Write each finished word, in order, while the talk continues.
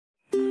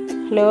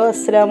Hello,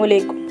 അസ്സലാമു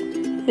അലൈക്കും.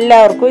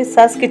 എല്ലാവർക്കും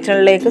ഇസാസ്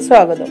കിച്ചണിലേക്ക്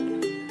സ്വാഗതം.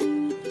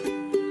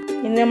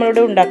 ഇന്ന്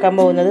നമ്മളിവിടെ ഉണ്ടാക്കാൻ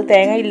പോകുന്നത്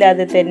തേങ്ങ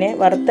ഇല്ലാതെ തന്നെ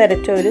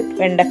വറുത്തരച്ച ഒരു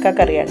വെണ്ടക്ക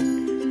കറിയാണ്.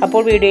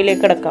 അപ്പോൾ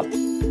വീഡിയോയിലേക്ക് കിടക്കാം.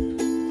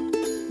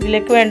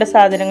 ഇതിലേക്ക് വേണ്ട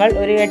സാധനങ്ങൾ: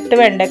 ഒരു 8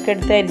 വെണ്ടക്ക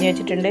എടുത്ത് അരിഞ്ഞു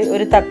വെച്ചിട്ടുണ്ട്,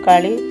 ഒരു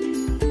തക്കാളി,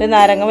 ഒരു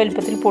നാരങ്ങ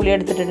വലുപ്പത്തിൽ പുളി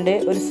എടുത്തിട്ടുണ്ട്,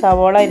 ഒരു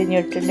സവോള അരിഞ്ഞു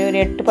വെച്ചിട്ടുണ്ട്, ഒരു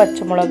 8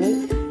 പച്ചമുളക്,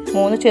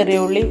 3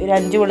 ചെറിയ ഉള്ളി, ഒരു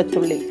 5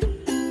 വെളുത്തുള്ളി,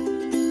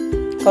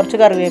 കുറച്ച്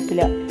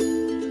കറിവേപ്പില,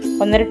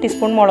 1.5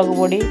 ടീസ്പൂൺ മുളക്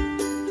പൊടി,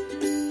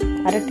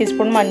 1/2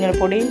 ടീസ്പൂൺ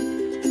മഞ്ഞൾപ്പൊടി,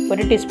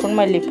 1 ടീസ്പൂൺ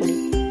മല്ലിപ്പൊടി.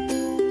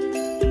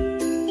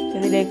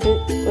 ഇതിലേക്ക്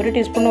 1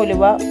 ടീസ്പൂൺ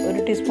ഉലുവ,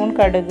 1 ടീസ്പൂൺ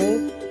കടുക്,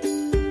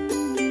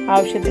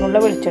 ആവശ്യത്തിനുള്ള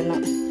വെളിച്ചെണ്ണ.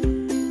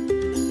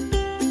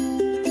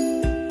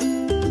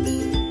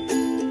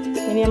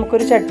 ഇനി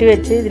നമുക്കൊരു ചട്ടി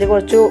വെച്ച് ഇതിൽ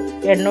കുറച്ച്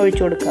എണ്ണ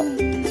ഒഴിച്ചു കൊടുക്കാം.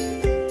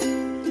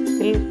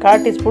 ഇതിൽ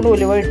 1/4 ടീസ്പൂൺ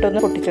ഉലുവ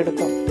ഇട്ടൊന്ന്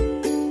പൊട്ടിച്ചെടുക്കാം.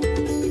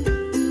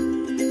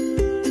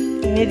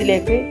 ഇനി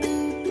ഇതിലേക്ക്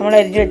നമ്മൾ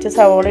അരിഞ്ഞു വെച്ച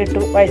സവോള ഇട്ട്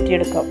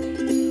വഴറ്റിയെടുക്കാം.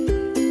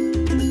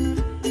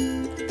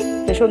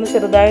 ശേഷം ഒന്ന്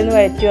ചെറുതായി ഒന്ന്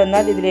വഴറ്റി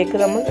വന്നാൽ ഇതിലേക്ക്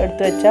നമ്മൾ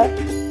എടുത്തു വെച്ച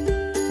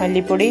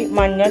മല്ലിപ്പൊടി,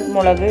 മഞ്ഞൾ,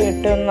 മുളക്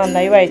ഇട്ട് ഒന്ന്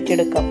നന്നായി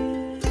വഴറ്റിയെടുക്കാം.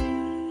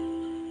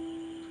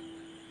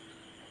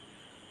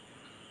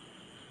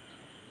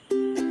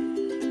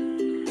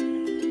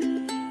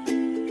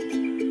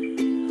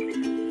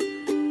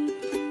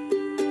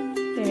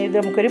 ഇനി ഇത്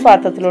നമുക്കൊരു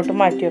പാത്രത്തിലോട്ട്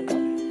മാറ്റി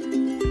വെക്കാം.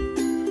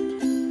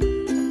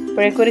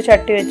 അപ്പോഴേക്കൊരു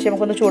ചട്ടി വെച്ച്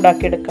നമുക്കൊന്ന്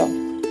ചൂടാക്കിയെടുക്കാം.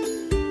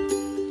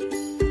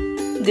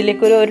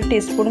 ഇതിലേക്ക് ഒരു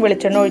ടീസ്പൂൺ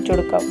വെളിച്ചെണ്ണ ഒഴിച്ചു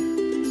കൊടുക്കാം.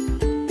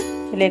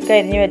 ഇതിലേക്ക്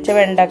അരിഞ്ഞു വെച്ച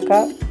വെണ്ടക്ക,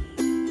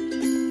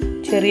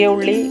 ചെറിയ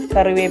ഉള്ളി,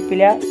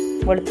 കറിവേപ്പില,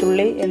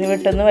 വെളുത്തുള്ളി എന്നിവ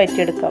ഇട്ടൊന്ന്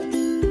വഴറ്റിയെടുക്കാം.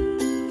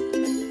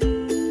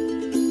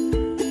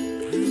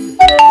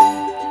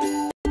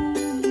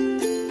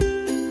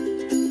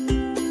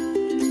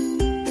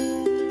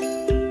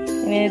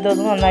 ഇനി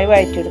ഇതൊന്ന് നന്നായി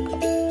വഴറ്റിയെടുക്കാം.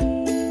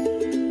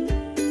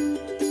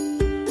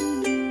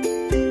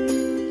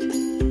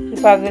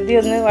 പകുതി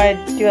ഒന്ന്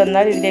വഴറ്റി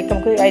വന്നാൽ ഇതിലേക്ക്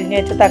നമുക്ക് അരിഞ്ഞു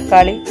വെച്ച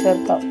തക്കാളി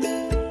ചേർക്കാം.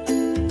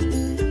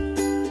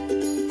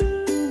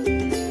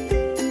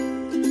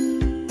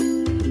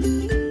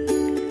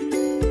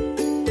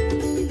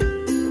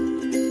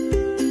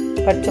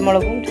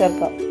 പച്ചമുളകും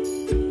ചേർക്കാം.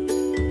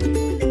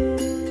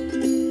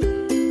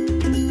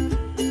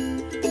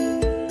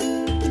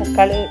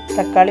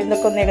 തക്കാളി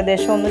ഇതൊക്കെ ഒന്ന്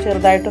ഏകദേശം ഒന്ന്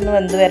ചെറുതായിട്ടൊന്ന്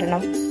വെന്ത്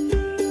വരണം.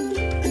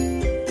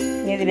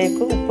 ഇനി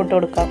ഇതിലേക്ക് ഉപ്പിട്ട്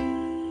കൊടുക്കാം.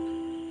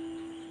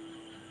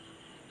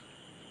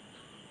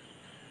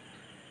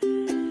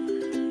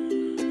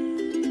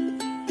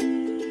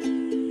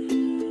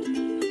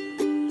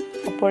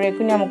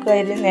 അപ്പോഴേക്കും നമുക്ക്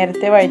അതിൽ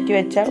നേരത്തെ വഴറ്റി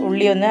വെച്ച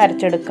ഉള്ളി ഒന്ന്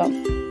അരച്ചെടുക്കാം.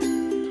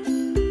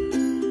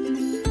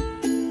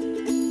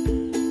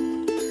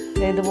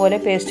 ഇതുപോലെ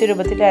പേസ്റ്റ്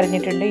രൂപത്തിൽ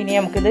അരിഞ്ഞിട്ടുണ്ട്. ഇനി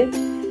നമുക്കിത്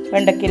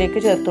വെണ്ടക്കയിലേക്ക്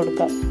ചേർത്ത്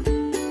കൊടുക്കാം.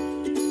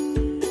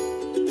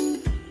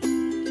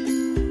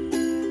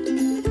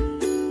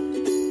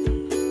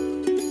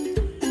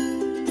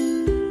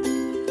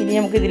 ഇനി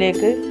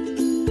നമുക്കിതിലേക്ക്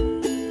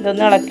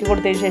ഇതൊന്ന് ഇളക്കി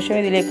കൊടുത്തതിന് ശേഷം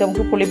ഇതിലേക്ക്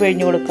നമുക്ക് പുളി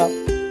പിഴിഞ്ഞു കൊടുക്കാം.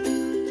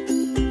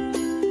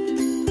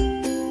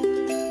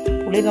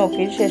 പുളി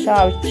നോക്കിയതിന് ശേഷം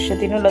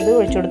ആവശ്യത്തിനുള്ളത്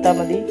ഒഴിച്ചു കൊടുത്താൽ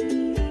മതി.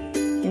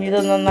 ഇനി ഇത്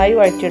നന്നായി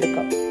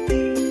വഴറ്റിയെടുക്കാം.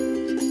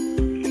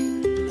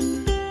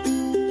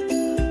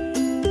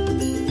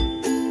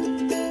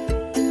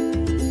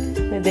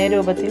 ഇതേ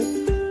രൂപത്തിൽ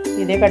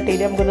ഇതേ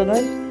കട്ടിയിൽ നമുക്കിതൊന്ന്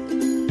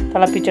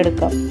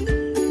തിളപ്പിച്ചെടുക്കാം.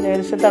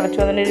 ഏകദേശം തിളച്ച്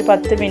വന്നിട്ട് ഒരു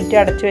 10 മിനിറ്റ്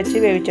അടച്ചു വെച്ച്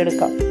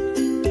വേവിച്ചെടുക്കാം.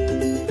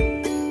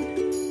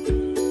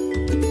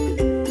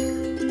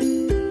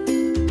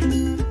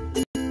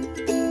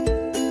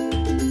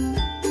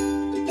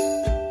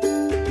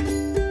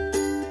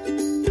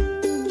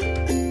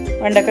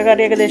 വെണ്ടക്ക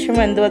കറി ഏകദേശം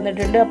വെന്ത്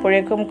വന്നിട്ടുണ്ട്.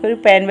 അപ്പോഴേക്കും നമുക്കൊരു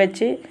പാൻ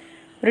വെച്ച്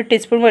 1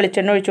 ടീസ്പൂൺ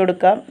വെളിച്ചെണ്ണ ഒഴിച്ചു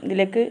കൊടുക്കാം.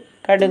 ഇതിലേക്ക്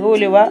കടുക്,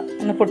 ഉലുവ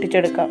ഒന്ന്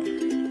പൊട്ടിച്ചെടുക്കാം.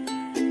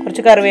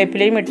 കുറച്ച്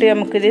കറിവേപ്പിലയും ഇട്ട്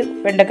നമുക്കിത്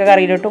വെണ്ടക്ക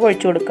കറിയിലോട്ട്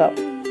ഒഴിച്ചു കൊടുക്കാം.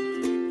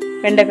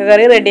 വെണ്ടക്ക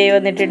കറി റെഡിയായി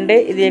വന്നിട്ടുണ്ട്.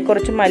 ഇതിലേക്ക്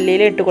കുറച്ച്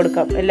മല്ലിയില ഇട്ട്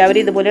കൊടുക്കാം.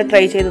 എല്ലാവരും ഇതുപോലെ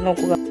ട്രൈ ചെയ്ത്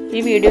നോക്കുക.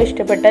 ഈ വീഡിയോ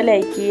ഇഷ്ടപ്പെട്ടാൽ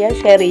ലൈക്ക് ചെയ്യുക,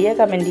 ഷെയർ ചെയ്യുക,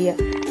 കമൻറ്റ്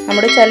ചെയ്യുക.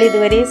 നമ്മുടെ ചാനൽ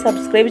ഇതുവരെ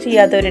സബ്സ്ക്രൈബ്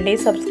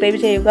ചെയ്യാത്തവരുണ്ടെങ്കിൽ സബ്സ്ക്രൈബ്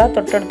ചെയ്യുക.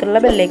 തൊട്ടടുത്തുള്ള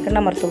ബെല്ലൈക്കൺ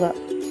അമർത്തുക.